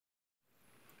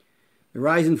The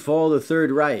Rise and Fall of the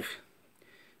Third Reich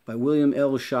by William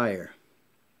L. Shirer.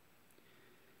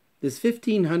 This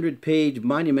 1,500-page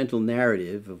monumental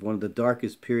narrative of one of the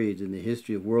darkest periods in the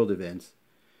history of world events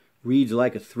reads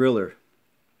like a thriller.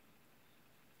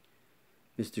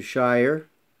 Mr. Shirer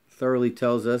thoroughly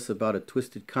tells us about a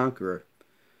twisted conqueror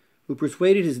who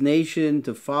persuaded his nation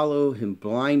to follow him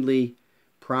blindly,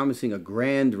 promising a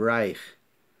grand Reich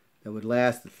that would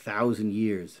last 1,000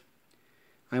 years.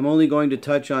 I'm only going to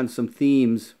touch on some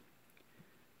themes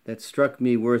that struck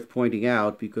me worth pointing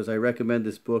out because I recommend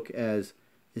this book as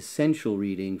essential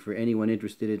reading for anyone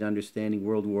interested in understanding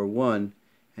World War I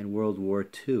and World War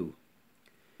II.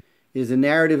 It is a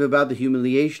narrative about the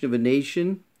humiliation of a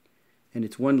nation and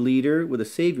its one leader with a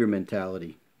savior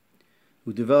mentality,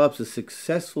 who develops a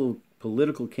successful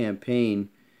political campaign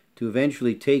to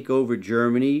eventually take over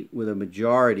Germany without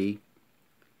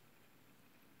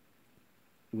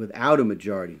a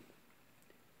majority,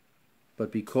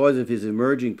 but because of his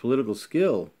emerging political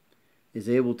skill, is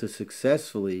able to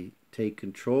successfully take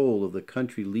control of the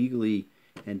country legally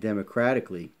and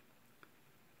democratically.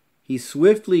 He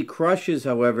swiftly crushes,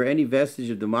 however, any vestige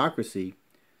of democracy,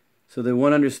 so that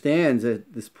one understands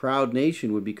that this proud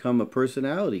nation would become a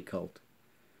personality cult.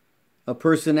 A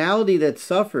personality that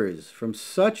suffers from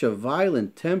such a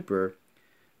violent temper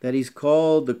that he's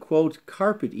called the, quote,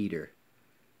 carpet eater,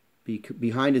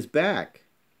 behind his back.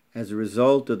 As a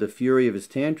result of the fury of his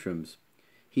tantrums,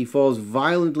 he falls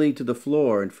violently to the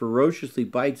floor and ferociously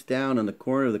bites down on the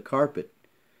corner of the carpet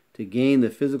to gain the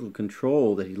physical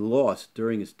control that he lost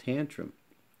during his tantrum.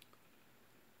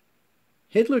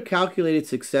 Hitler calculated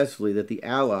successfully that the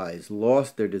Allies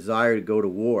lost their desire to go to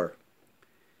war.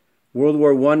 World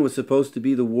War I was supposed to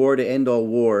be the war to end all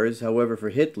wars. However, for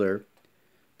Hitler,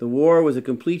 the war was a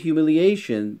complete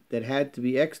humiliation that had to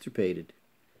be extirpated.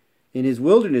 In his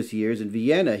wilderness years in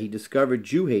Vienna, he discovered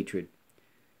Jew hatred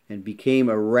and became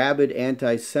a rabid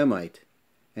anti-Semite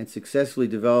and successfully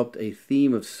developed a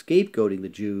theme of scapegoating the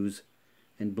Jews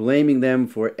and blaming them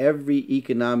for every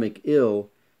economic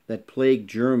ill that plagued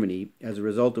Germany as a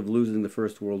result of losing the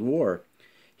First World War.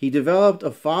 He developed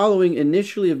a following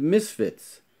initially of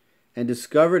misfits and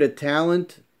discovered a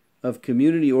talent of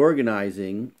community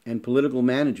organizing and political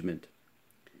management.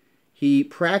 He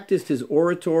practiced his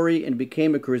oratory and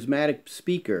became a charismatic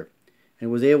speaker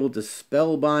and was able to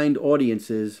spellbind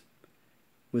audiences,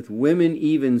 with women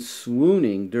even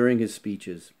swooning during his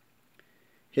speeches.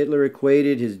 Hitler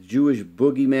equated his Jewish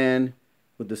boogeyman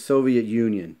with the Soviet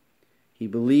Union. He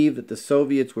believed that the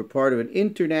Soviets were part of an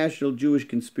international Jewish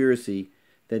conspiracy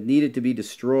that needed to be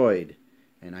destroyed,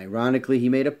 and ironically he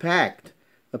made a pact,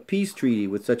 a peace treaty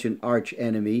with such an arch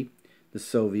enemy, the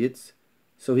Soviets,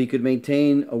 so he could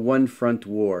maintain a one-front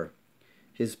war.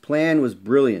 His plan was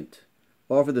brilliant.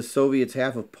 Offer the Soviets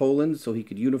half of Poland so he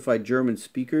could unify German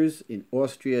speakers in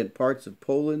Austria and parts of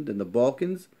Poland and the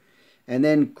Balkans, and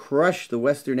then crush the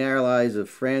Western allies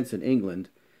of France and England,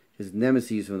 his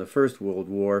nemesis from the First World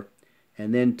War,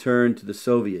 and then turn to the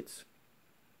Soviets.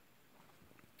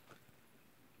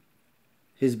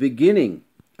 His beginning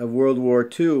of World War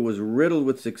II was riddled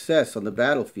with success on the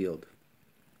battlefield.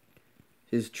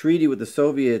 His treaty with the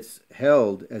Soviets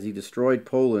held as he destroyed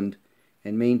Poland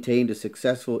and maintained a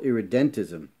successful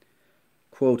irredentism,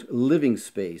 quote, living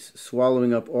space,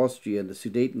 swallowing up Austria and the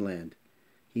Sudetenland.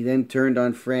 He then turned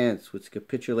on France, which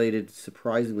capitulated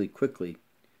surprisingly quickly.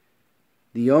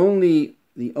 The only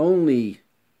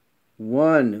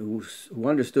one who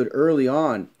understood early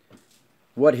on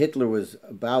what Hitler was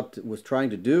trying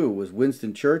to do was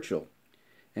Winston Churchill.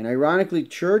 And ironically,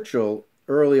 Churchill,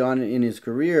 early on in his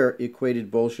career,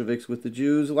 equated Bolsheviks with the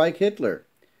Jews like Hitler.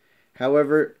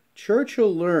 However,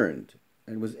 Churchill learned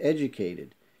and was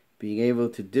educated, being able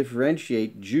to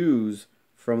differentiate Jews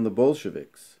from the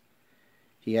Bolsheviks.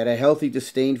 He had a healthy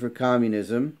disdain for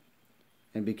communism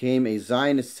and became a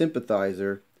Zionist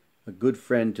sympathizer, a good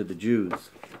friend to the Jews.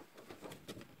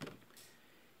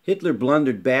 Hitler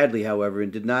blundered badly, however,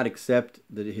 and did not accept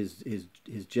his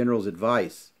general's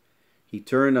advice. He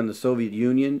turned on the Soviet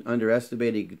Union,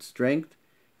 underestimating its strength,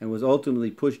 and was ultimately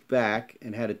pushed back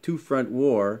and had a two-front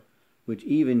war, which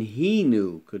even he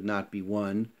knew could not be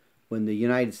won when the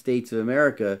United States of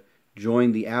America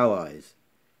joined the Allies,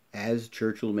 as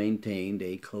Churchill maintained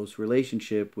a close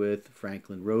relationship with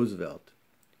Franklin Roosevelt.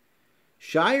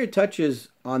 Shirer touches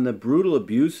on the brutal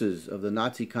abuses of the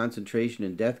Nazi concentration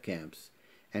and death camps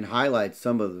and highlights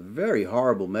some of the very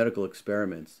horrible medical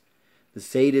experiments. The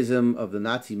sadism of the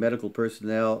Nazi medical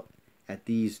personnel at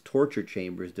these torture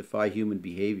chambers defy human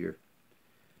behavior.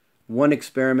 One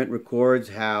experiment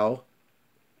records how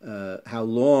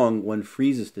long one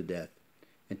freezes to death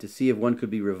and to see if one could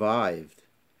be revived.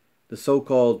 The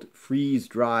so-called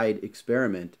freeze-dried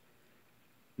experiment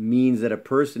means that a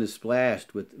person is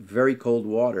splashed with very cold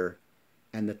water,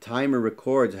 and the timer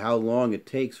records how long it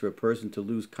takes for a person to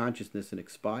lose consciousness and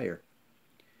expire.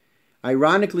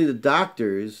 Ironically, the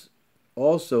doctors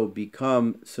also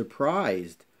become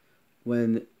surprised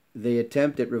when they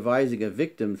attempt at revising a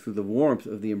victim through the warmth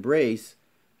of the embrace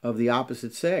of the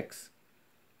opposite sex.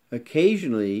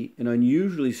 Occasionally, an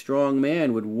unusually strong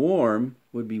man would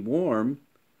be warm,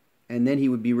 and then he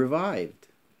would be revived.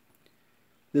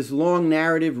 This long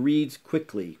narrative reads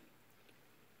quickly.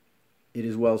 It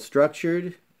is well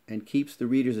structured and keeps the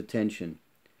reader's attention.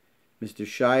 Mr.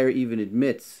 Shirer even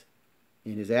admits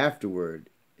in his afterword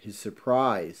his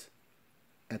surprise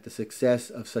at the success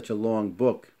of such a long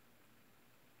book.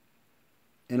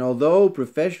 And although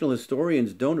professional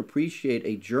historians don't appreciate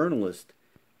a journalist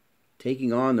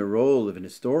taking on the role of an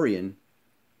historian,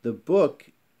 the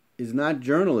book is not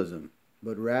journalism,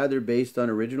 but rather based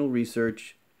on original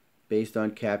research, based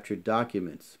on captured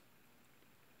documents.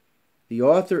 The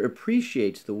author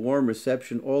appreciates the warm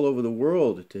reception all over the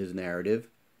world to his narrative.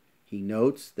 He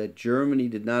notes that Germany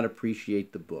did not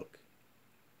appreciate the book.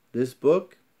 This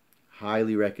book,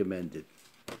 highly recommended.